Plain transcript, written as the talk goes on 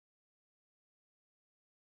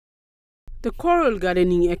The coral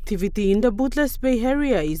gardening activity in the Bootless Bay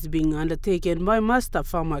area is being undertaken by master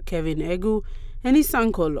farmer Kevin Egu and his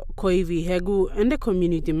uncle Koivi Hegu and the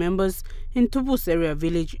community members in Tubus area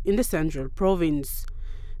village in the Central Province.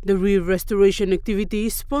 The reef restoration activity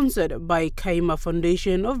is sponsored by Kaima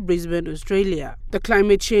Foundation of Brisbane, Australia. The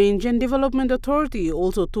Climate Change and Development Authority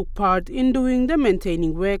also took part in doing the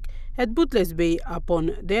maintaining work at Bootless Bay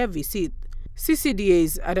upon their visit.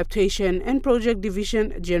 CCDA's Adaptation and Project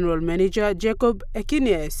Division General Manager Jacob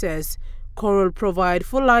Ekine says coral provide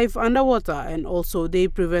for life underwater and also they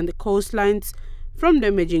prevent the coastlines from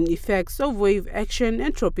damaging effects of wave action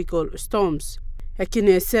and tropical storms.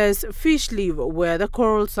 Ekine says fish live where the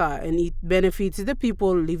corals are and it benefits the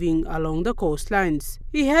people living along the coastlines.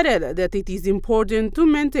 He added that it is important to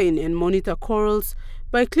maintain and monitor corals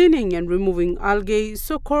by cleaning and removing algae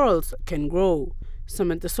so corals can grow.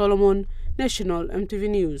 Samantha Solomon, National EMTV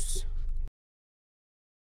News.